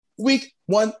week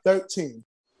 113.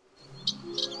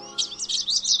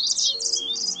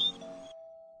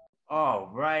 All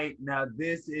right, now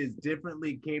this is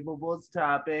Differently Capable's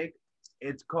topic.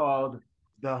 It's called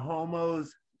The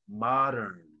Homos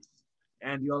Moderns.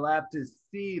 And you'll have to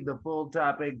see the full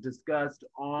topic discussed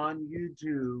on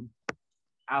YouTube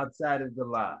outside of the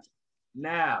live.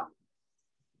 Now,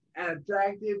 an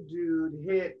attractive dude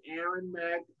hit Aaron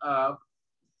Mack up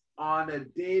on a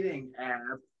dating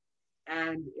app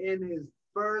and in his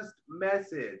first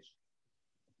message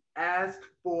asked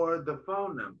for the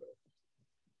phone number.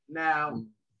 Now,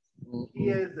 he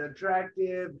is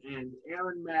attractive and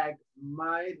Aaron Mack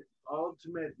might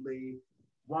ultimately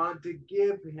want to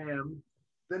give him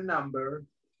the number,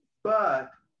 but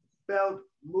felt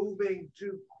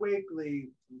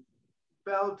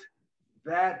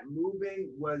that moving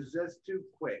was just too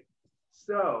quick.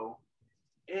 So,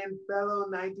 in fellow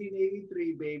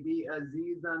 1983 baby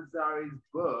Aziz Ansari's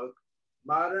book,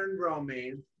 Modern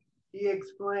Romance, he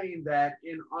explained that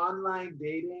in online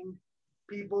dating,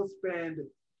 people spend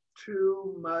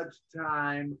too much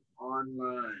time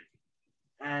online.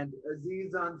 And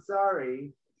Aziz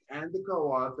Ansari and the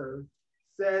co-author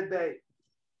said that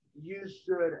you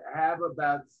should have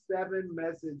about 7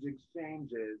 message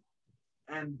exchanges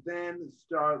and then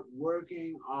start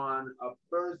working on a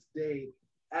first date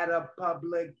at a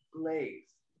public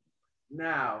place.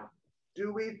 Now,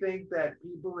 do we think that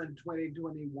people in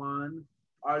 2021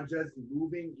 are just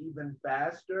moving even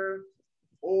faster?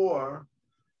 Or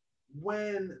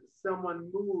when someone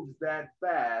moves that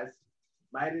fast,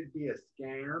 might it be a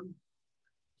scam?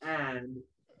 And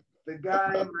the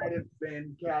guy might have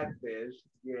been catfished,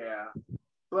 yeah.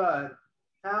 But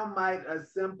how might a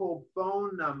simple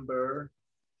phone number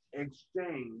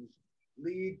exchange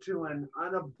lead to an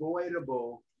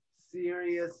unavoidable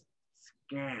serious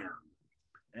scam?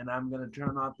 And I'm going to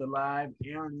turn off the live.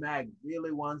 Aaron Mack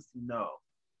really wants to know.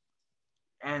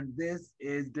 And this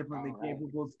is Differently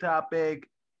Capable's topic.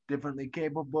 Differently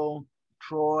Capable,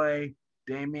 Troy,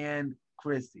 Damien,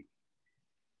 Chrissy.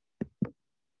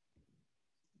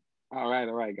 All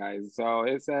right, guys. So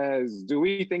it says, do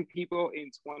we think people in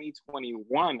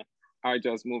 2021 are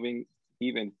just moving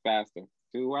even faster?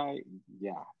 Do I?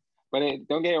 Yeah. But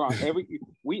don't get it wrong.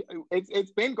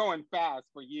 It's been going fast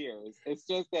for years. It's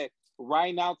just that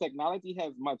right now technology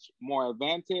has much more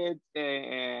advantage,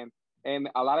 and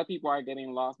a lot of people are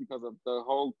getting lost because of the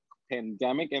whole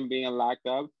pandemic and being locked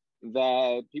up.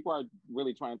 That people are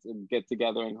really trying to get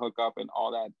together and hook up and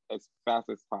all that as fast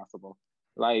as possible.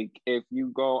 Like if you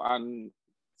go on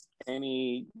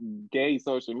any gay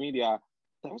social media,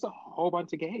 there's a whole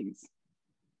bunch of gays.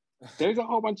 There's a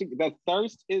whole bunch of, the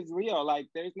thirst is real. Like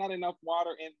there's not enough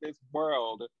water in this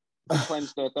world to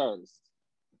quench their thirst.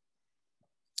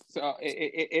 So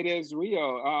it is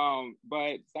real.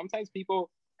 But sometimes people,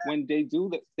 when they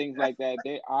do things like that,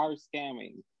 they are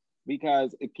scamming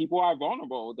because people are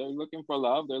vulnerable. They're looking for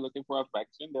love. They're looking for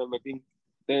affection. They're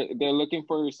looking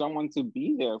for someone to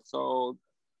be there. So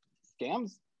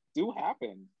scams do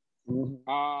happen.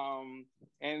 Mm-hmm.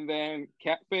 And then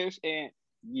catfish, and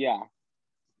yeah,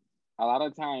 a lot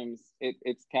of times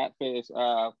it's catfish.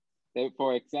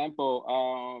 For example,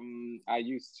 I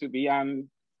used to be on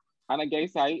a gay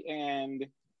site, and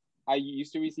I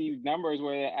used to receive numbers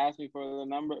where they asked me for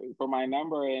my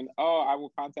number, and I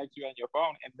will contact you on your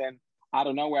phone, and then out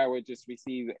of nowhere I would just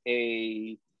receive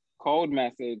a code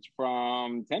message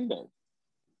from Tinder,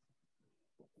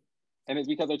 and it's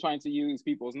because they're trying to use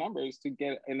people's numbers to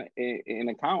get an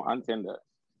account on Tinder.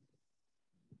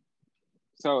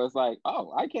 So it's like,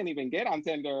 I can't even get on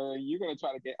Tinder. You're gonna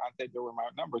try to get on Tinder with my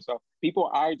number. So people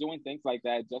are doing things like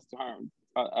that just to harm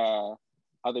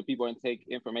other people and take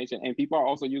information. And people are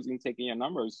also taking your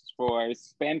numbers for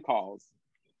spam calls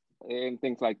and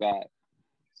things like that.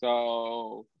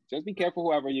 So just be careful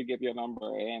whoever you give your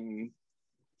number. And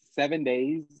 7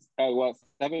 days,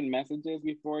 7 messages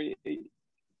before you,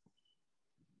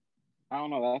 I don't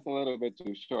know, that's a little bit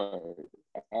too short.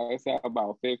 I said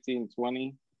about 15,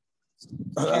 20.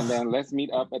 And then let's meet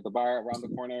up at the bar around the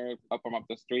corner, up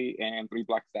the street, and 3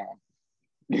 blocks down.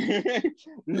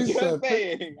 Just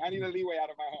saying, I need a leeway out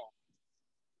of my home.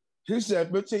 He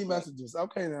said 15 messages.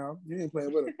 Okay, now you ain't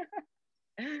playing with him.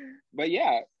 But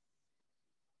yeah,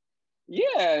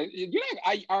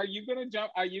 are you gonna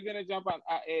jump? Are you gonna jump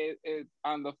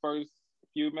on the first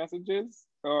few messages,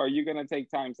 or are you gonna take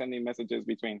time sending messages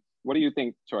between? What do you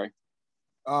think, Troy?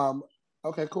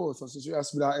 Okay, cool. So since you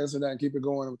asked me to answer that and keep it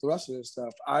going with the rest of this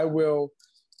stuff, I will.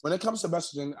 When it comes to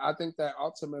messaging, I think that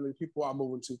ultimately people are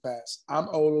moving too fast. I'm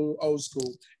old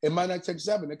school. It might not take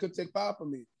 7. It could take 5 for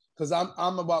me because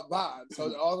I'm about vibe.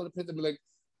 So all of the people be like,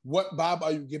 what vibe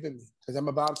are you giving me? Because I'm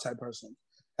a vibe type person.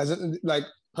 As it, like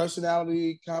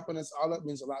personality, confidence, all that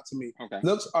means a lot to me. Okay.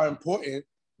 Looks are important,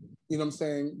 you know what I'm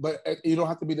saying? But you don't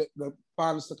have to be the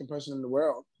finest looking person in the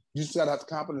world. You just gotta have the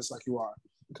confidence like you are,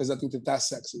 because I think that that's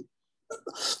sexy.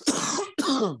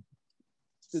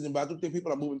 Excuse me, but I do think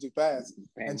people are moving too fast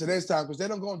in today's time because they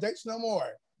don't go on dates no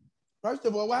more. First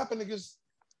of all, what happened to just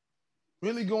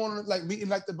really going like meeting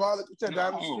like the bar that you said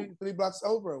down the street 3 blocks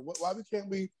over? Why we can't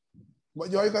we? Well,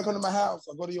 you gotta come to my house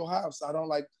or go to your house. I don't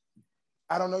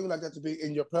know you like that to be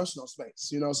in your personal space.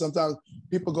 You know, sometimes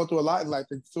people go through a lot in life.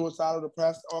 They're suicidal,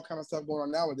 depressed, all kind of stuff going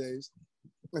on nowadays.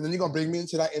 And then you're gonna bring me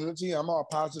into that energy. I'm all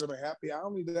positive and happy. I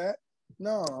don't need that.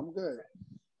 No, I'm good.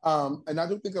 And I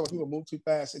do think that when people move too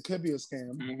fast, it could be a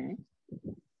scam. Mm-hmm.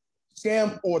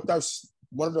 Scam or thirst.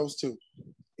 One of those two.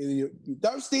 Either you're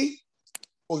thirsty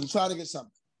or you're trying to get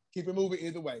something. Keep it moving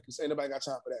either way, because ain't nobody got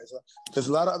time for that. So there's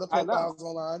a lot of other profiles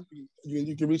online.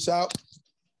 You can reach out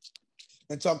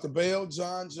and talk to Bill,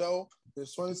 John, Joe.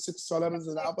 There's 26 letters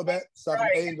in the alphabet. Start from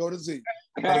A and go to Z.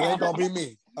 But it ain't gonna be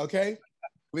me, okay?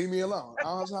 Leave me alone. I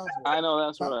don't have time for it. I know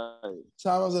that's right.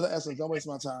 Time is of the essence. Don't waste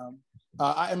my time.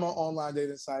 I am on online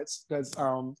dating sites because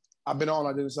I've been on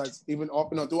online dating sites even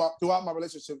throughout my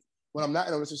relationship. When I'm not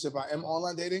in a relationship, I am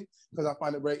online dating because I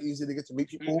find it very easy to get to meet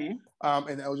people in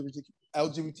the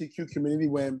LGBTQ community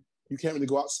when you can't really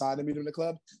go outside and meet them in the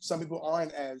club. Some people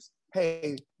aren't as,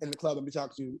 hey, in the club, let me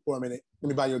talk to you for a minute. Let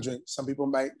me buy you a drink. Some people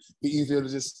might be easier to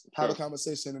just have a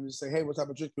conversation and just say, hey, what type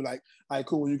of drink you like? All right,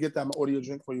 cool. When you get that, I'm going to order your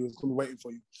drink for you. It's going to be waiting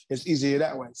for you. It's easier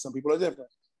that way. Some people are different.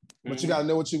 But you got to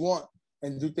know what you want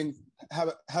and do things,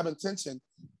 have intention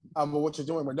with what you're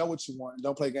doing, but know what you want and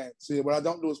don't play games. See, what I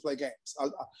don't do is play games.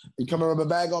 You come and rub a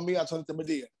bag on me, I turn it to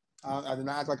Medea. I do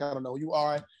not act like I don't know who you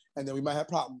are, and then we might have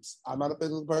problems. I'm not a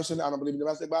physical person. I don't believe in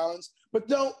domestic violence, but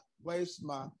don't waste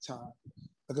my time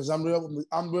because I'm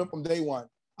real from day one.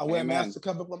 I wear a mask to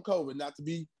cover from COVID, not to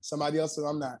be somebody else that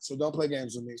I'm not. So don't play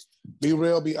games with me. Be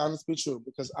real, be honest, be true,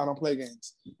 because I don't play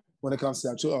games when it comes to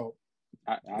that. I'm too old.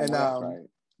 Right.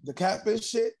 The catfish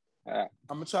shit, I'm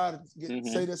gonna try to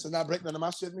say this and not break none of my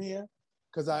shit in here,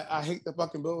 because I hate the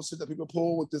fucking bullshit that people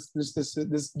pull with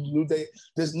this new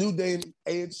day and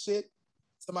age shit.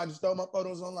 Somebody stole my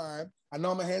photos online. I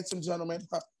know I'm a handsome gentleman.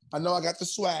 I know I got the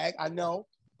swag. I know,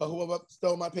 but whoever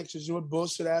stole my pictures, you a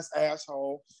bullshit ass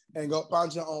asshole, and go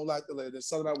find your own life to live. They're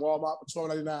selling at Walmart for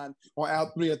 $12.99 on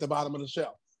aisle 3 at the bottom of the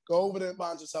shelf. Go over there and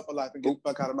find yourself a life and get the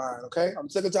fuck out of mine, okay? I'm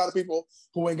sick and tired of people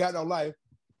who ain't got no life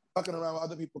fucking around with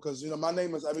other people because, my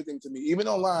name is everything to me. Even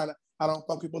online, I don't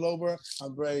fuck people over.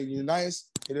 I'm very nice.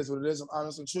 It is what it is. I'm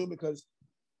honest and true because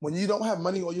when you don't have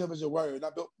money, all you have is your word. And I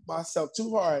built myself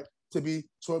too hard to be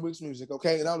Troy Weeks Music,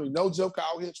 okay? And I don't need no joker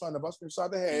out here trying to bust me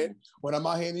inside the head when I'm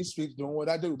out here in these streets doing what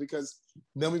I do because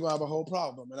then we're going to have a whole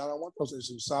problem. And I don't want those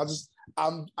issues. So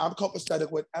I'm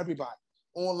copacetic with everybody.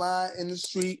 Online, in the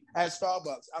street, at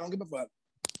Starbucks. I don't give a fuck.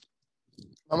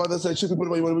 My mother said, treat people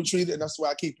the way you want to be treated, and that's why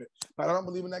I keep it. But I don't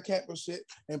believe in that catfish shit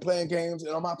and playing games.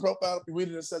 And on my profile, if you read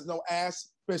it, it says no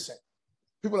ass fishing.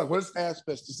 People are like, what is ass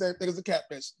fish? The same thing as a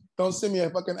catfish. Don't send me a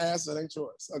fucking ass that ain't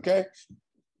yours, okay?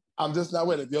 I'm just not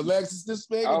with it. Your legs is this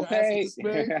big and your ass is this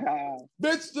big.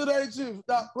 Bitch, that ain't you.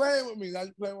 Stop playing with me. Now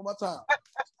you're playing with my time.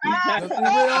 Let's be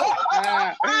real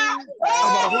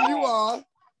about who you are.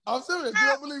 I'm serious. You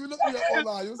don't believe me? Look me up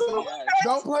online. You say,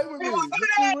 don't play with me.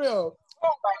 Let's be real.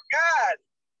 Oh my God.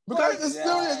 Because it's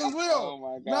serious, it's real. Oh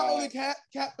my God. Not only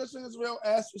catfishing is real,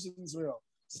 ass fishing is real.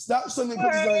 Stop sending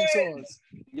pictures on your yours.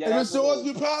 If it's yours,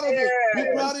 be proud of it. Be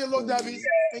proud of your little Debbie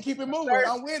and keep it moving.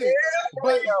 I'm with it.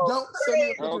 But don't send me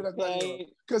a picture that's not yours.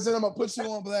 Because then I'm going to put you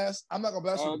on blast. I'm not going to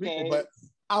blast you people, but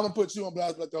I'm going to put you on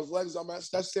blast like those legs don't match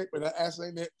that shit, but that ass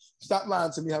ain't it. Stop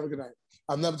lying to me. Have a good night.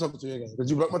 I'm never talking to you again because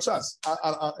you broke my trust.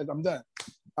 I'm done.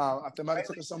 I might have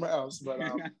took it somewhere else, but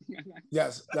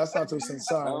yes, that's not 2 cents.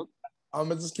 Sorry. I'm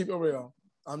gonna just keep it real.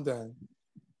 I'm done.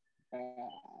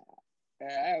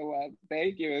 Well,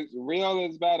 thank you. It's real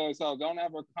is better, so don't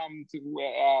ever come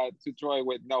to Troy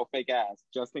with no fake ass.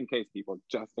 Just in case, people.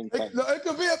 Just in case. It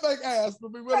could be a fake ass,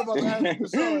 but be real about the ass for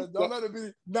sure. Don't let it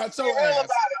be not your ass.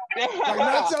 Like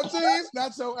not your cheese,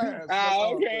 not your ass.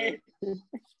 Okay.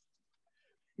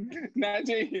 Not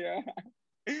you.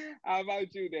 How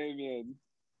about you, Damien?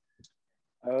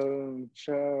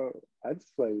 Child, I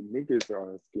just like niggas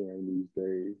are scaring these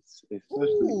days,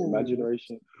 especially in my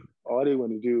generation. All they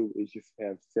want to do is just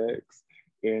have sex,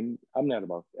 and I'm not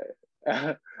about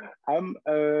that. I'm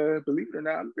believe it or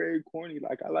not, I'm very corny.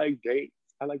 Like I like dates.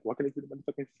 I like walking into the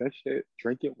motherfucking sunset,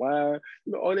 drinking wine,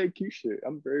 all that cute shit.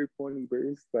 I'm very corny, but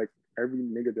it's like every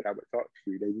nigga that I would talk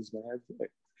to, they just want to have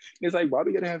sex. It's like, why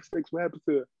we gotta have sex? What happens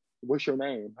to what's your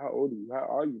name? How old are you? How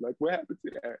are you? Like, what happened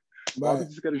to that? Why we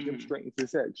just gotta jump straight into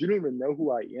sex? You don't even know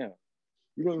who I am.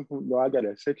 You don't even know I got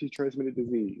a sexually transmitted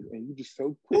disease, and you just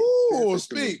so quick. Ooh,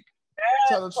 speak.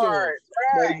 That part,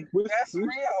 right? Like, that's real.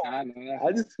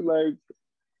 I just feel like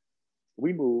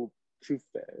we move too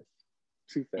fast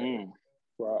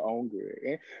for our own good.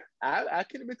 And I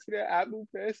can admit to that. I move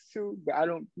fast too, but I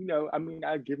don't. I mean,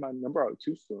 I give my number out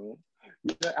too soon.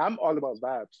 I'm all about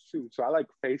vibes too, so I like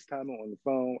FaceTime on the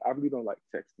phone. I really don't like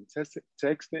texting.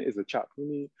 Texting is a chop for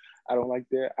me. I don't like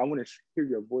that. I want to hear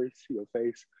your voice, see your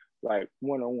face, like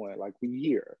one-on-one, like we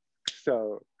here.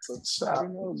 So I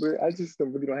don't know, but I just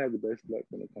really don't have the best luck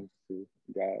when it comes to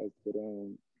guys. But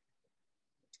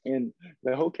and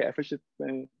the whole catfishing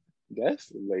thing,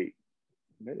 that's late.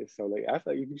 That is so late. I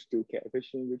feel like if you still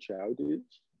catfishing, you're childish.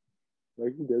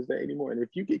 Like, who does that anymore? And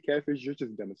if you get catfish, you're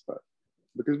just dumb as fuck.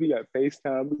 Because we got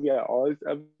FaceTime, we got all this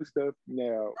other stuff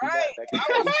now. Right.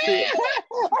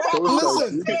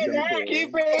 Listen, keep it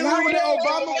even with the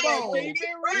Obama phone, keep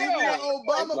it real. even the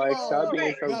Obama like, phone so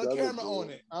got a camera on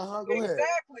it. Go ahead.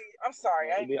 Exactly. I'm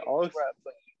sorry. I didn't interrupt,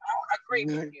 but I agree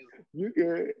with you. You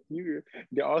good.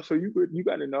 Then also, you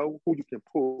got to know who you can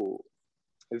pull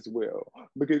as well.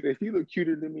 Because if you look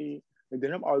cuter than me, and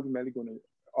then I'm automatically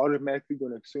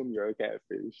gonna assume you're a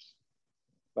catfish.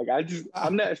 Like,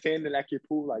 I'm not saying that I can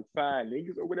pull like fine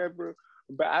niggas or whatever,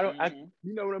 but I don't.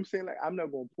 You know what I'm saying? Like, I'm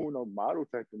not gonna pull no model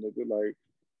type of nigga. Like,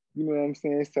 you know what I'm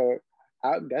saying? So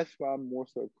that's why I'm more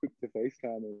so quick to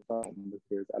FaceTime and phone,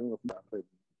 because I don't know if I'm not playing.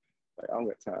 Like, I don't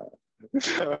got time.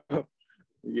 So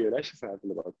yeah, that's just how I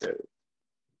feel about that.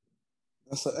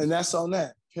 That's on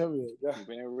that. Period. Yeah.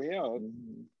 Very real.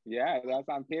 Yeah, that's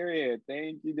on period.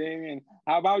 Thank you, Damien.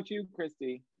 How about you,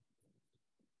 Christy?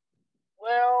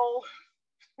 Well,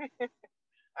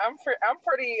 I'm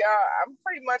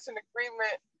pretty much in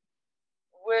agreement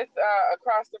with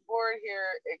across the board here,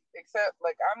 except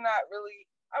like I'm not really.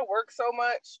 I work so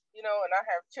much, and I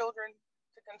have children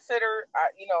to consider. I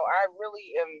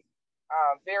really am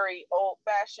very old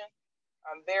fashioned.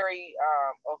 I'm very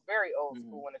old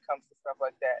school when it comes to stuff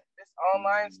like that. This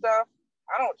online stuff,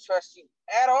 I don't trust you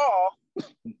at all,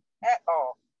 at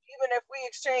all. Even if we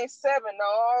exchange 7,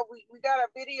 we got a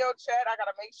video chat. I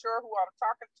gotta make sure who I'm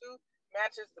talking to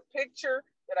matches the picture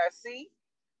that I see,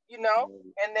 and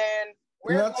then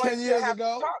we're going to have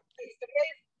to talk face to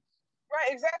face.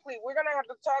 Right, exactly. We're gonna have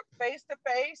to talk face to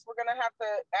face. We're gonna have to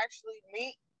actually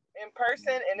meet in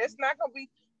person, and it's not gonna be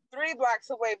 3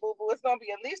 blocks away, boo boo. It's gonna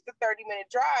be at least a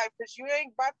 30-minute drive, because you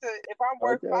ain't about to. If I'm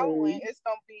worth following, it's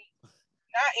gonna be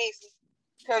not easy.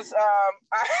 Because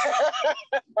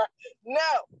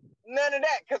no, none of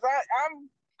that. Because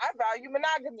I value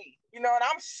monogamy, and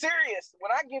I'm serious.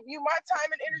 When I give you my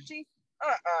time and energy,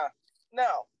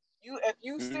 no. If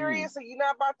you serious and you're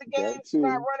not about the game, you're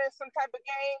not running some type of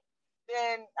game,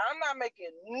 then I'm not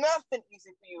making nothing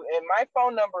easy for you. And my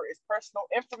phone number is personal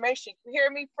information. You hear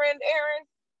me, friend Aaron?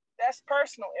 That's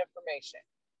personal information.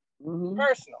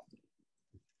 Personal.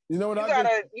 You know what you gotta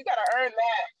earn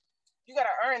that. You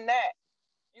gotta earn that.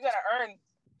 You gotta earn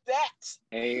that.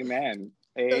 Amen.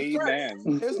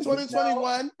 It's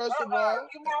 2021. First of all, I'm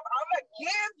gonna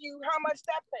give you how much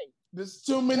that pays. There's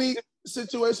too many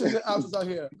situations and options out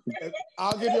here.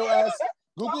 I'll give your ass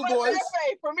Google Voice.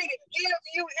 For me to give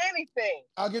you anything.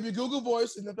 I'll give you Google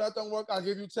Voice, and if that don't work, I'll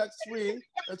give you text free.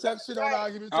 The text shit on,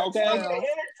 I'll give you text now.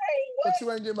 But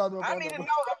you ain't getting my real phone number. I need to know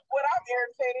if what I'm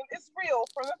entertaining is real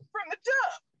from the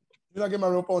jump. You're not getting my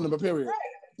real phone number, period. Right.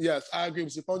 Yes, I agree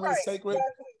with you. Phone number is sacred.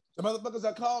 Exactly. The motherfuckers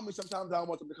that call me, sometimes I don't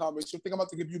want them to call me. So think I'm about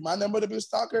to give you my number to be a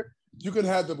stalker. You can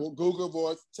have the Google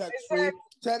Voice, text free,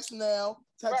 text now,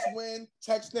 text when,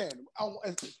 text then.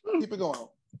 Keep it going.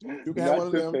 You can have one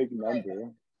of them. Fake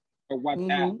number.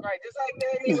 WhatsApp. Right, just like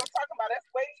Damien was talking about. That's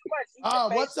way too much.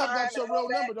 WhatsApp got your real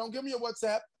number. Don't give me a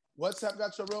WhatsApp. WhatsApp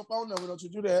got your real phone number. Don't you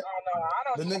do that? No,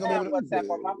 I don't even have WhatsApp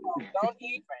on my phone. Don't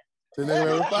even.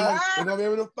 They're gonna be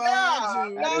able to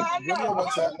find you. Give me a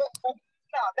WhatsApp.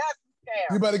 No, that's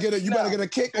scam. You better get a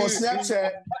kick on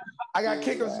Snapchat. I got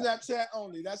kick on Snapchat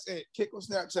only. That's it. Kick on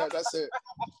Snapchat. That's it.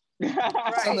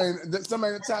 Right.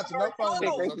 Somebody attached to no phone.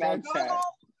 Google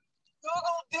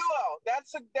Duo.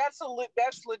 That's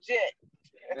legit.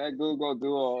 That Google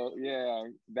Duo,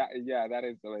 that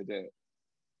is legit.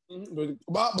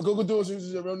 But Google Duo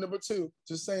uses your real number too.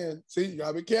 Just saying. See, you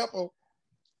gotta be careful.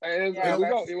 Google,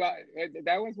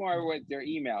 that was more with your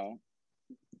email.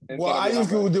 Well, I use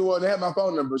Google Duo and they have my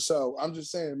phone number, so I'm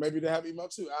just saying maybe they have email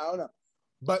too. I don't know.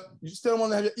 But you still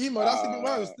want to have your email. That's even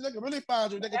worse. They can really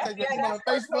find you. They can take your email on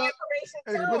Facebook.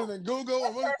 They can put it in Google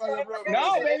and really find your real.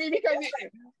 No, baby, because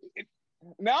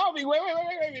No, wait,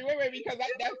 because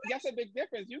that's a big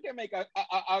difference. You can make a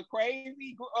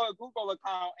crazy Google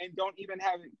account and don't even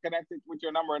have it connected with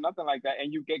your number or nothing like that,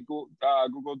 and you get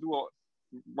Google Duo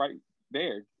right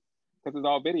there because it's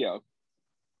all video.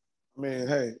 I mean,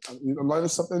 hey, I'm learning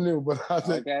something new, but I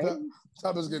think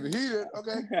topic's getting heated.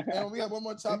 Okay, and we have one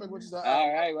more topic, which is all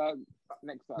right. Well,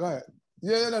 next topic. Go ahead.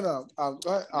 Yeah, no.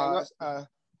 Go ahead.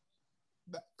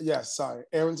 Yes, sorry.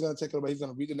 Aaron's going to take it away. He's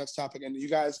going to read the next topic. And you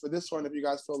guys, for this one, if you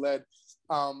guys feel led,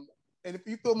 and if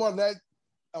you feel more led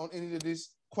on any of these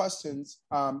questions,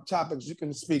 topics, you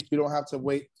can speak. You don't have to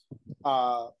wait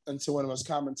until one of us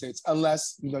commentates,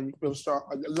 unless you'll start.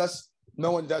 Unless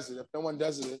no one does it. If no one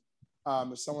does it,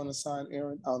 if someone assign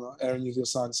Aaron, I don't know. Aaron usually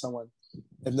assign someone.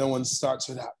 If no one starts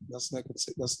with that, let's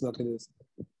look at this.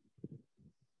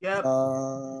 Yep.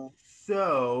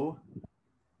 So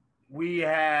we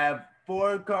have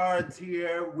 4 cards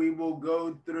here. We will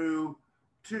go through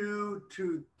 2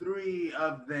 to 3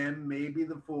 of them, maybe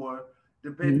the 4,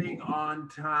 depending on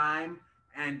time.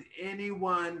 And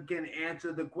anyone can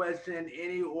answer the question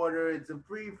any order. It's a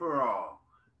free-for-all.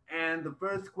 And the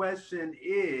first question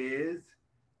is,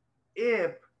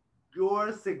 if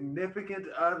your significant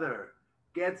other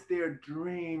gets their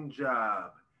dream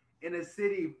job in a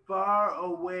city far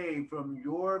away from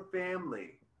your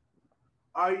family,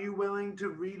 are you willing to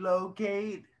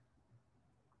relocate?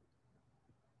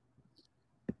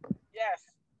 Yes.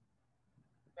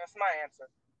 That's my answer.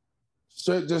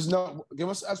 So there's no, give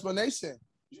us an explanation.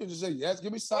 You should just say yes.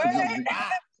 Give me something. Yes.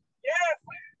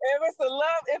 If it's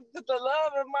the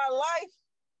love of my life,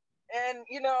 and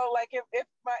like if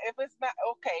it's not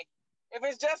okay, if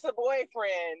it's just a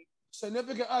boyfriend,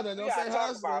 significant other, don't say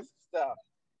husband. Stuff.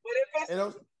 But if it's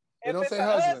it don't say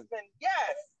husband,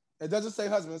 yes. It doesn't say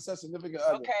husband. It says significant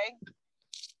other. Okay,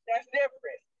 that's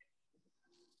different.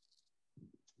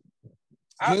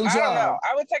 I don't know.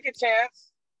 I would take a chance.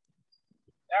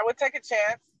 I would take the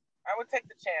chance.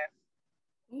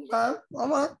 Okay.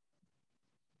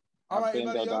 All right.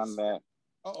 Anybody else?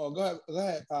 Go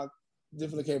ahead.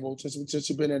 Different cable. Since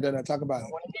you've been there, done that. Talk about it. I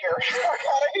want to hear. I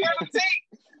gotta hear the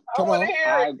tea. Come on.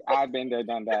 I've been there,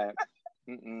 done that.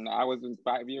 I was in a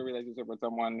 5-year relationship with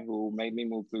someone who made me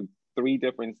move to 3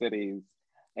 different cities.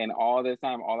 And all this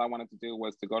time, all I wanted to do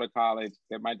was to go to college,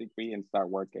 get my degree, and start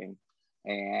working.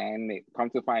 And come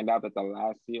to find out that the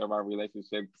last year of our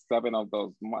relationship, 7 of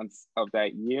those months of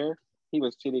that year, he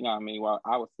was cheating on me while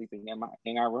I was sleeping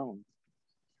in our room.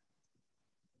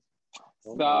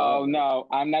 So no,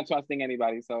 I'm not trusting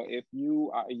anybody. So if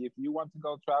you want to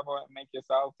go travel and make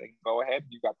yourself, then go ahead.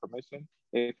 You got permission.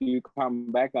 If you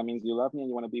come back, that means you love me and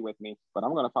you want to be with me. But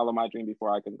I'm going to follow my dream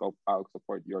before I can go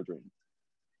support your dream.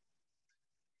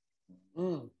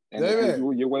 And if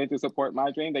you're willing to support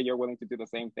my dream, then you're willing to do the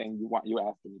same thing you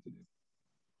asked me to do.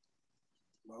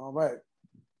 All right.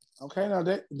 Okay, now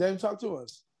Dave, talk to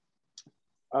us.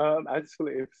 I just feel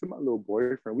like if it's my little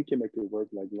boyfriend, we can make it work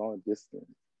like long distance.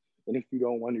 And if you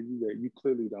don't want to do that, you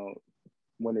clearly don't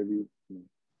want to do it.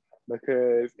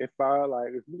 Because if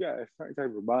you got a certain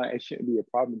type of bond, it shouldn't be a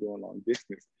problem doing long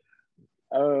distance.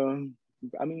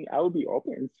 I mean, I would be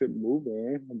open to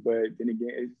moving, but then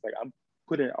again, it's just like I'm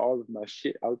putting all of my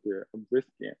shit out there. I'm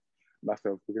risking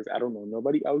myself because I don't know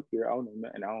nobody out there. I don't know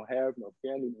nothing. I don't have no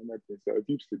family, no nothing. So if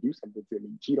you used to do something to me,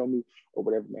 cheat on me, or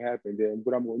whatever may happen, then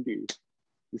what I'm going to do?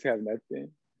 Just have nothing.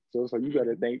 So you got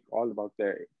to think all about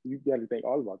that. You got to think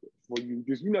all about it. Well, you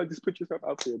just put yourself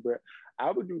out there. But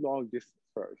I would do long distance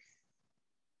first.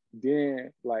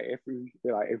 Then, if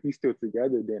we still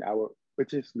together, then I would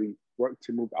potentially work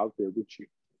to move out there with you.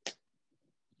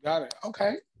 Got it.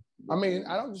 Okay. I mean,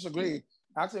 I don't disagree.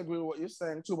 I actually agree with what you're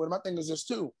saying too, but my thing is this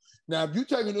too. Now, if you're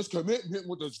taking this commitment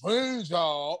with this dream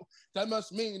job, that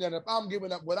must mean that if I'm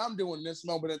giving up what I'm doing in this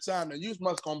moment in time, then you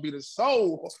must gonna be the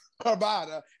sole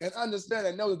provider and understand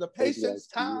and know that the patience,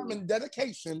 time, and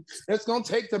dedication it's gonna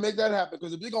take to make that happen.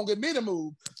 Because if you're gonna get me to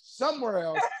move somewhere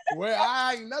else where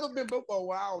I ain't never been before,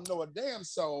 where I don't know a damn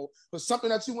soul, but something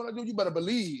that you want to do, you better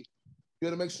believe. You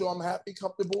got to make sure I'm happy,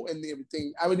 comfortable, and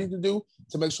everything I would need to do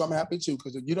to make sure I'm happy too.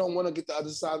 Because you don't want to get the other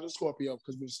side of the Scorpio.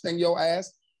 Because we sting your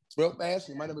ass real fast,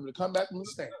 you might not be able to come back from the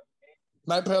sting.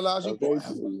 Might paralyze you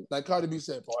forever. Like Cardi B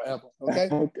said, forever. Okay?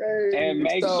 Okay. And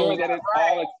make sure that it's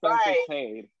all expenses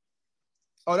paid.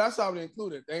 Oh, that's already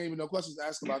included. There ain't even no questions to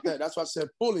ask about that. That's why I said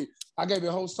fully. I gave you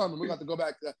a whole summer. We got to go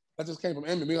back. That just came from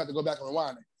Emmy. We got to go back and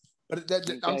rewind it. But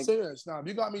I'm serious. Now, if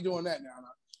you got me doing that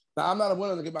now I'm not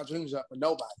willing to get my dreams up for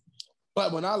nobody.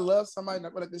 But when I love somebody,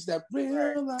 like it's that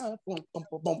real life, boom, boom,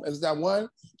 boom, boom. Is that one?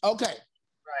 Okay.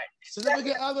 Right.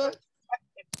 Significant other,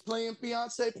 playing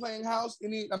fiance, playing house.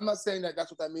 I'm not saying that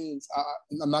that's what that means.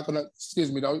 I'm not gonna,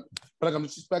 excuse me, though, but like I'm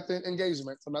disrespecting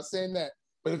engagements. I'm not saying that.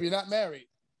 But if you're not married,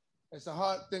 it's a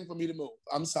hard thing for me to move.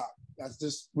 I'm sorry. That's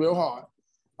just real hard.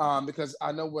 Because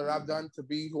I know what I've done to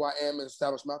be who I am and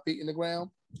establish my feet in the ground.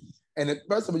 And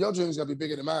first of all, your dreams gotta be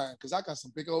bigger than mine, because I got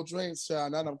some big old dreams,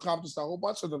 and I've accomplished a whole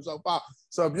bunch of them so far.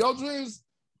 So if your dreams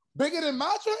bigger than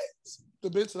my dreams, the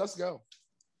bitch, let's go.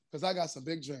 Because I got some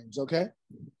big dreams, okay?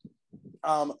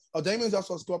 Damien's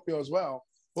also a Scorpio as well.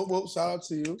 Whoop, shout out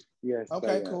to you. Yes.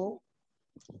 Okay, cool.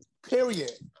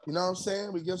 Period. You know what I'm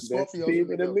saying? We give Scorpios.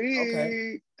 Team in the league.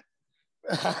 Okay.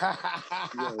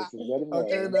 Yes,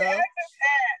 okay, now.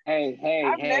 Hey,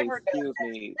 excuse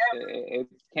me.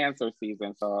 It's Cancer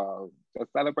season, so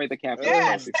just celebrate the Cancer.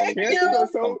 Yes, season. Cancers are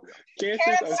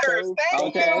so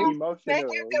okay. Emotional.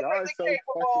 Thank you, Y'all are so fucking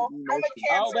emotional.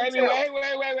 Oh, baby,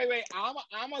 wait. I'm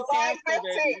a Cancer,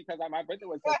 baby, because my birthday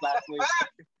was just last week.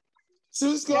 2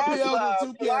 Scorpios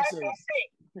and 2 Cancers.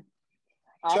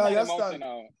 I'm not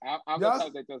emotional. I'm the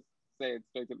type that just say it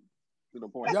straight to the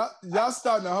point. Y'all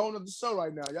starting a whole other show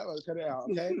right now. Y'all gotta cut it out,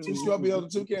 okay? 2 Scorpios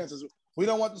and 2 Cancers. We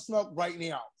don't want the smoke right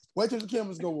now. Wait till the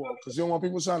cameras go off, because you don't want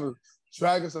people trying to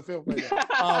drag us or feel like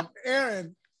that.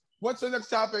 Aaron, what's your next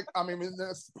topic? I mean,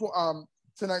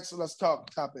 tonight's Let's Talk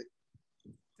topic.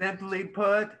 Simply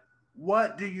put,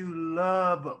 what do you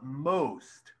love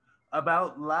most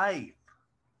about life?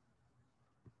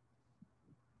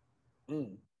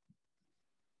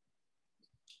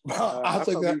 I'll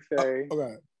take that. Okay. Go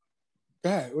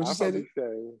ahead. What'd you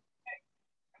say?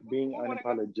 Being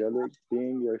unapologetic,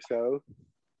 being yourself.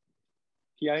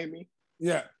 Can y'all hear me?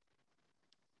 Yeah.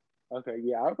 Okay,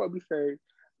 yeah, I'll probably say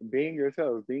being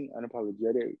yourself, being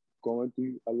unapologetic, going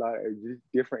through a lot of just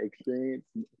different experience.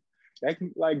 That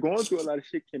can, like, going through a lot of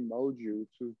shit can mold you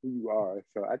to who you are.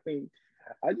 So I think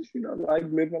I just, like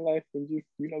living life and just,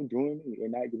 doing it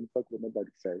and not giving a fuck what nobody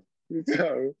say.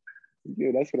 So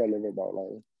yeah, that's what I love about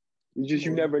life. It's just,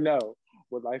 you never know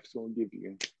what life's gonna give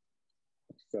you.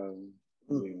 So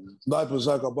yeah. Life is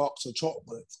like a box of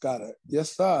chocolates. Got it.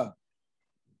 Yes, sir.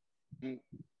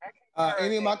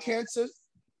 Any of my Cancers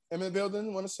in the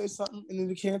building want to say something? Any of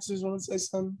the Cancers want to say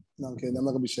something? No, I'm kidding. I'm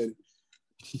not gonna be shady.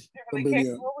 What would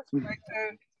you like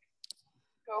to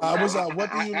go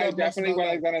what do you love I definitely most what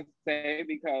I was gonna say,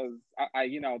 because I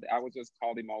was just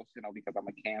called emotional because I'm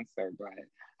a Cancer, but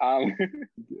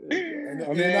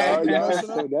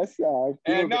that's how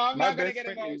I feel. No, I'm not gonna get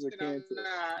emotional.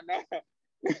 No.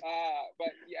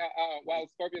 But yeah, well,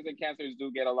 Scorpios and Cancers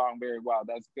do get along very well.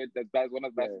 That's good. That's one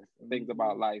of the best things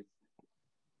about life.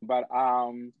 But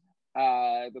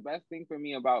the best thing for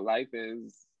me about life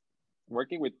is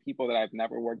working with people that I've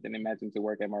never worked and imagined to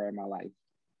work ever in my life.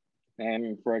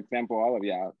 And for example, all of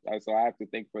y'all. So I have to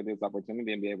thank for this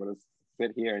opportunity and be able to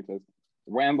sit here and just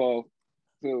ramble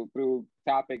through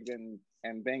topics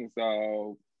and things.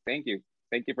 So thank you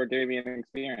for giving me an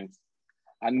experience.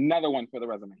 Another one for the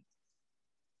resume.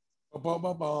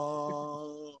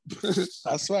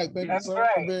 That's right. Thank you so much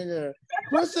for being here.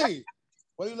 Chrissy,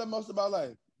 what do you love most about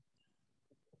life?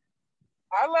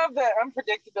 I love the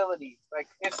unpredictability. Like,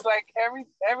 it's like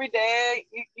every day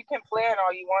you can plan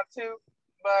all you want to,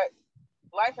 but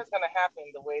life is going to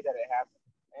happen the way that it happens.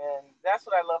 And that's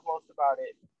what I love most about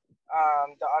it.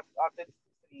 The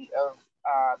authenticity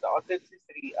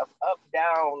of up,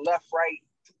 down, left, right.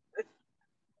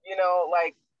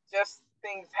 Like, just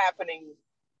things happening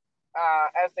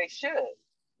as they should.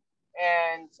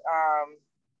 And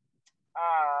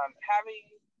having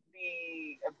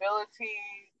the ability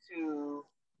to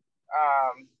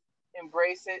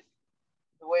embrace it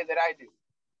the way that I do.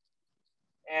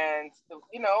 And,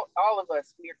 all of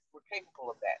us, we're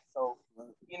capable of that. So,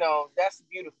 that's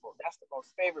beautiful. That's the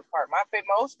most favorite part. My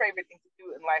most favorite thing to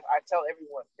do in life, I tell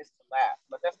everyone, is to laugh.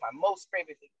 But that's my most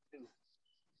favorite thing to do.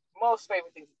 Most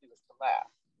favorite thing to do is to laugh.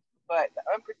 But the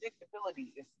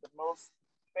unpredictability is the most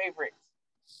favorite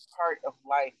part of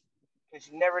life, because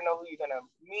you never know who you're going to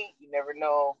meet. You never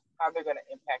know how they're going to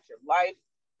impact your life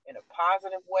in a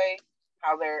positive way,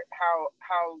 how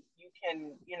you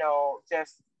can,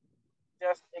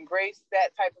 just embrace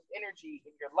that type of energy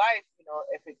in your life,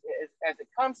 if it as it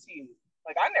comes to you.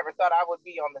 Like, I never thought I would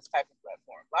be on this type of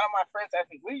platform. A lot of my friends ask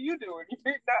me, what are you doing?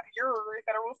 You're a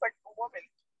heterosexual woman.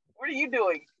 What are you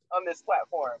doing on this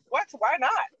platform? What? Why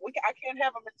not? I can't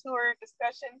have a mature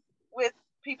discussion with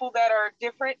people that are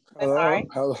different than I.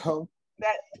 Hello.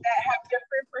 That have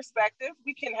different perspectives.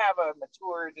 We can have a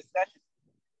mature discussion,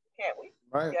 can't we?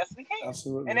 Right. Yes, we can.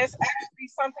 Absolutely. And it's actually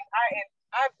something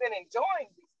I've been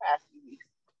enjoying these past few weeks,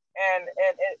 and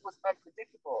it was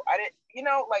unpredictable. I didn't,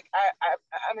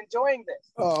 I'm enjoying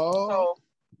this. Oh. So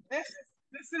this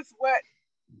this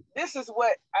is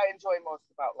what I enjoy most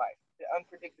about life, the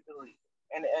unpredictability.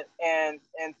 And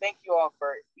thank you all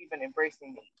for even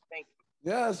embracing me. Thank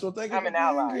you. Yes, well, thank you for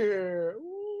being here.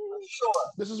 Sure.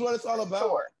 This is what it's all about.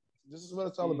 Sure. This is what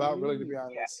it's all about, really, to be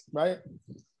honest, right?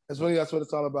 That's what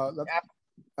it's all about.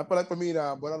 I feel like for me,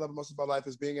 what I love most about life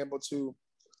is being able to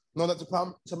know that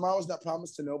tomorrow's not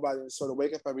promised to nobody, and sort of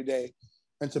wake up every day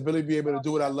and to really be able to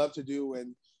do what I love to do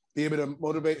and be able to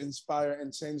motivate, inspire,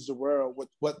 and change the world with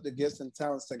what the gifts and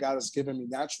talents that God has given me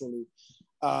naturally.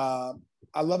 I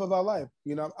love about life.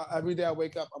 You know, every day I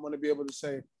wake up, I'm going to be able to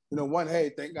say, you know, one,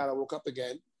 hey, thank God I woke up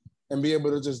again, and be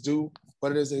able to just do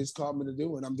what it is that He's called me to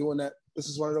do. And I'm doing that. This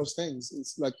is one of those things.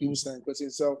 It's like you were saying, Chrissy.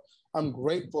 So I'm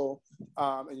grateful.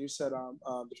 And you said,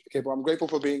 I'm grateful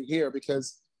for being here,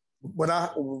 because when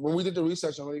we did the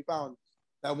research, I really found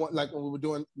that when we were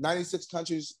doing 96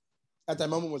 countries at that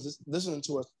moment was listening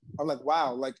to us. I'm like,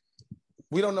 wow, like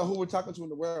we don't know who we're talking to in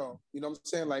the world. You know what I'm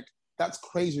saying? Like, that's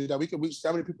crazy that we can reach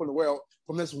that many people in the world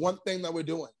from this one thing that we're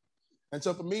doing. And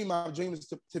so for me, my dream is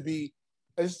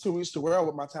to reach the world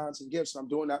with my talents and gifts. And I'm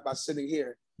doing that by sitting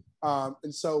here.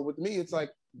 And so with me, it's like,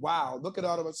 wow, look at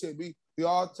all of us here. We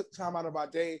all took time out of our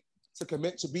day to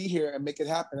commit to be here and make it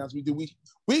happen as we do week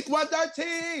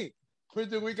 113. We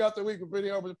do week after week. We've been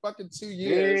here over fucking 2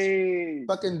 years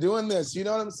fucking doing this. You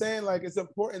know what I'm saying? Like, it's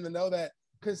important to know that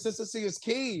consistency is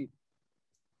key.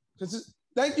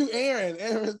 Thank you, Aaron.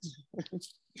 Aaron,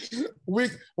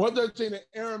 week 113,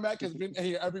 Aaron Mack has been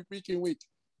here every freaking week.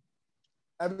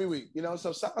 Every week, you know.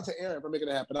 So shout out to Aaron for making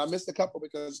it happen. I missed a couple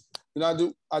because, you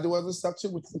know, I do other stuff too,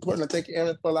 which is important. I thank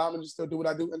Aaron for allowing me to still do what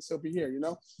I do and still be here, you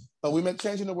know. But we've been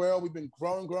changing the world. We've been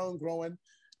growing.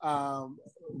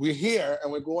 We're here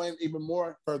and we're going even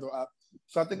more further up.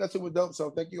 So I think that's super dope.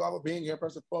 So thank you all for being here,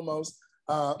 first and foremost.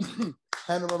 Hand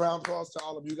a round of applause to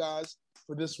all of you guys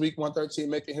for this week 113,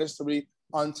 making history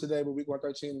on today with week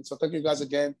 113. And so thank you guys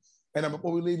again. And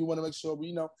before we leave, we want to make sure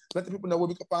we, let the people know where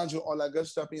we can find you, all that good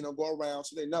stuff, go around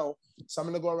so they know. So I'm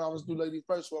going to go around. Let's do ladies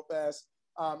first real fast.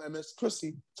 And Miss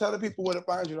Chrissy, tell the people where to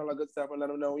find you and all that good stuff and let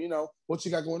them know, what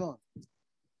you got going on.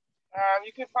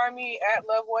 You can find me at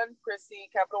Love One Chrissy,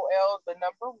 capital L, the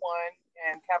number 1,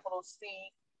 and capital C,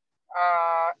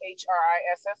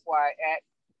 HRISSY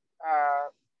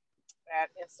at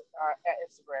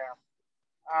Instagram.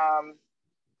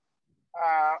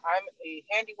 I'm a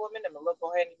handy woman. I'm a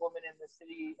local handy woman in the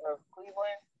city of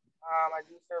Cleveland. I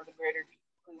do serve the greater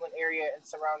Cleveland area and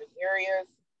surrounding areas.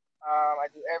 I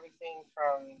do everything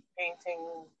from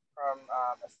painting, from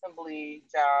assembly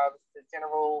jobs to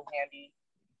general handy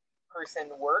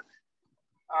person work,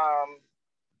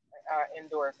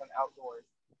 indoors and outdoors.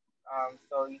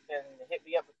 So you can hit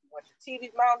me up if you want your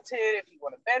TV mounted, if you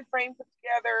want a bed frame put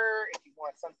together, if you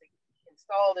want something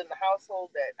installed in the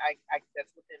household that I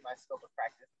that's within my scope of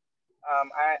practice.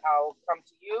 I'll come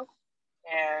to you,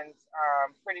 and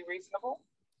pretty reasonable,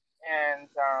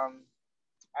 and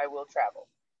I will travel.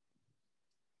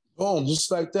 Boom,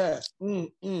 just like that.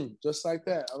 Just like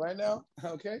that. All right now?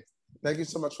 Okay. Thank you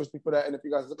so much, Christy, for that. And if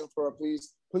you guys are looking for her,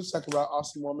 please check her out.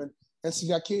 Awesome woman. And she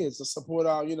got kids to support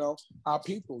our, our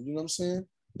people. You know what I'm saying?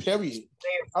 Period.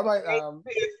 All right.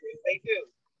 They do.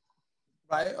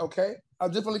 Right, okay.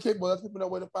 I'm definitely capable. Let people know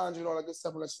where to find you and all that good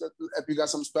stuff. And if you got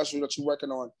something special that you're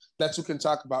working on that you can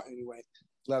talk about anyway,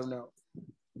 let them know.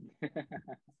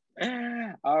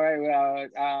 All right. Well,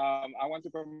 I want to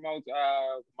promote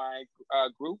my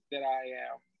group that I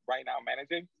am right now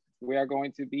managing. We are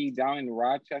going to be down in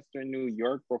Rochester, New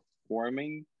York,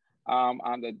 performing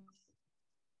on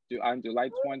July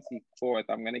 24th.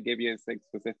 I'm going to give you a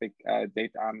specific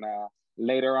date on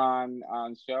later on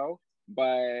show.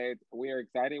 But we are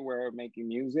excited. We're making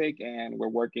music and we're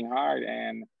working hard.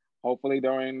 And hopefully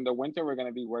during the winter, we're going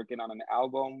to be working on an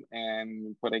album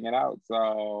and putting it out.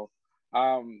 So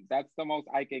that's the most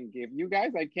I can give you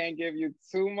guys. I can't give you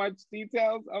too much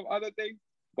details of other things,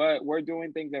 but we're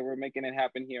doing things that we're making it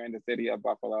happen here in the city of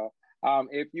Buffalo.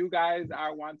 If you guys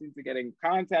are wanting to get in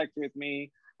contact with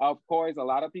me, of course, a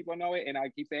lot of people know it. And I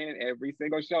keep saying it every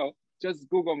single show. Just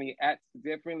Google me at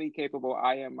Differently Capable.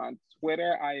 I am on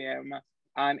Twitter. I am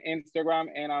on Instagram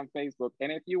and on Facebook.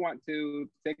 And if you want to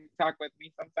TikTok with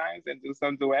me sometimes and do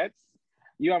some duets,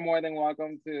 you are more than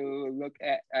welcome to look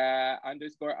at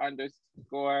underscore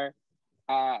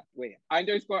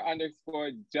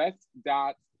just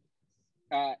dot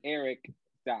Eric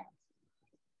dot.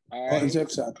 All right. On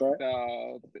TikTok, right?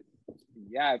 So,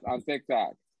 yes, on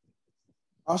TikTok.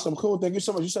 Awesome, cool. Thank you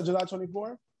so much. You said July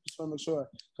 24th? Just want to make sure.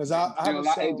 Because I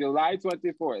have July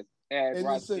 24th in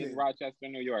Rochester,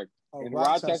 New York.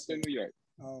 Rochester, New York.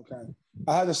 Oh, okay.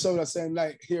 I had a show that same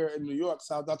night here in New York,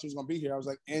 so I thought you was going to be here. I was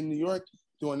like, in New York?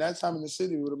 During that time in the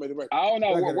city, we would have made it work. Oh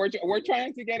no, we're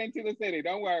trying to get into the city.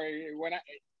 Don't worry. I got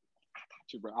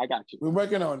you, bro. I got you. We're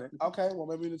working on it. Okay, well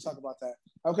maybe we need to talk about that.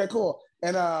 Okay, cool.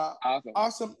 And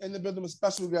awesome in the building,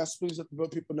 especially guys. Please let the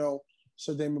people know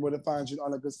so they know where to find you and all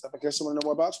that good stuff. I guess you want to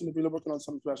know more about you if you're working on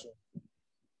something special.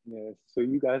 Yes, so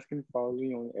you guys can follow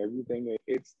me on everything at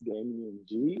It's Damion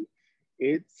G.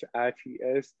 It's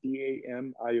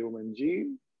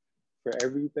ITSDAMIONG for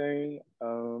everything.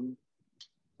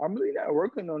 I'm really not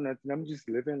working on nothing. I'm just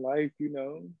living life, you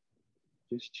know,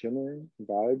 just chilling,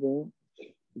 vibing,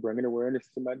 bringing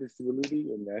awareness to my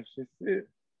disability, and that's just it.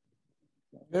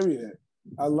 Period.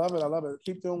 I love it. I love it.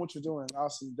 Keep doing what you're doing.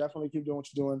 Awesome. Definitely keep doing what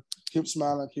you're doing. Keep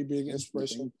smiling. Keep being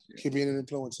inspirational. Keep being an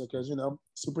influencer because, you know,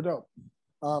 super dope.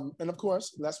 And of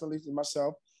course, last but not least,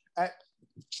 myself at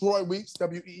Troy Weeks,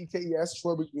 WEEKES,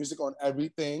 Troy Weeks Music on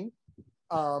everything.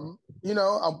 You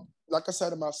know, like I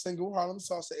said, my single Harlem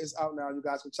Salsa is out now. You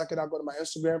guys can check it out. Go to my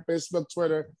Instagram, Facebook,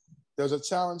 Twitter. There's a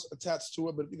challenge attached to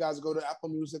it. But if you guys go to Apple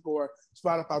Music or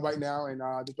Spotify right now, and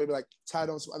there's maybe like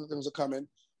Tidal and some other things are coming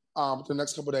for the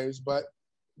next couple of days. But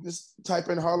just type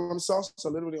in Harlem Salsa, so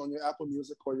literally on your Apple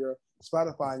Music or your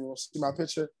Spotify, and you'll see my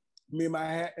picture, me and my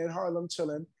hat in Harlem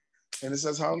chilling. And it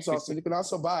says Harlem Salsa. And you can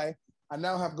also buy, I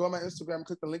now have, go on my Instagram,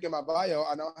 click the link in my bio.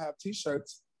 I now have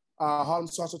t-shirts, Harlem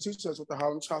Salsa t-shirts with the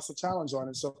Harlem Salsa Challenge on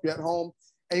it. So if you're at home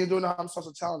and you're doing the Harlem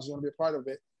Salsa Challenge, you want to be a part of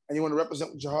it, and you want to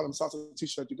represent with your Harlem Salsa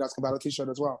t-shirt, you guys can buy the t-shirt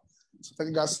as well. So thank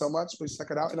you guys so much. Please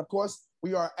check it out. And of course,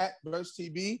 we are at Verse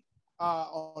TV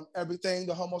on everything,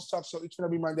 the Homo Talk Show each and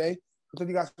every Monday. So thank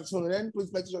you guys for tuning in.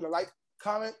 Please make sure to like,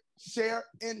 comment, share,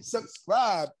 and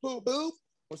subscribe. Boo, boo.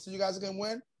 We'll see you guys again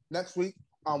when? Next week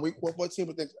on week 114.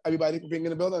 But thank everybody for being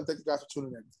in the building, and thank you guys for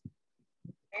tuning in.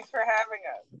 Thanks for having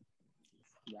us.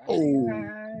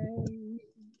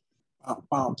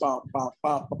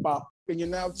 And you're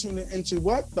now tuning into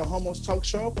what? The Homo Talk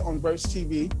Show on Verse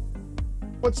TV.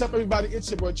 What's up, everybody?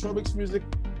 It's your boy, Troy Weeks Music.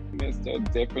 Mr.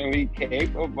 Differently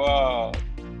Capable.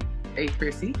 Hey,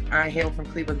 Chrissy. I hail from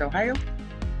Cleveland, Ohio.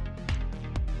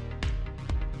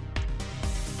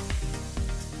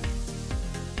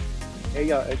 Hey,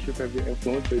 y'all, it's your favorite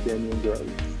influencer, Damion Girls.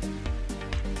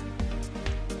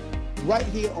 Right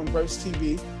here on Verse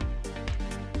TV.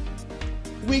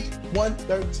 Week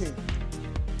 113.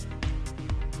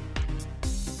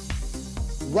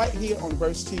 Right here on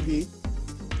Verse TV.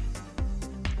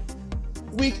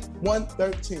 Week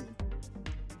 113.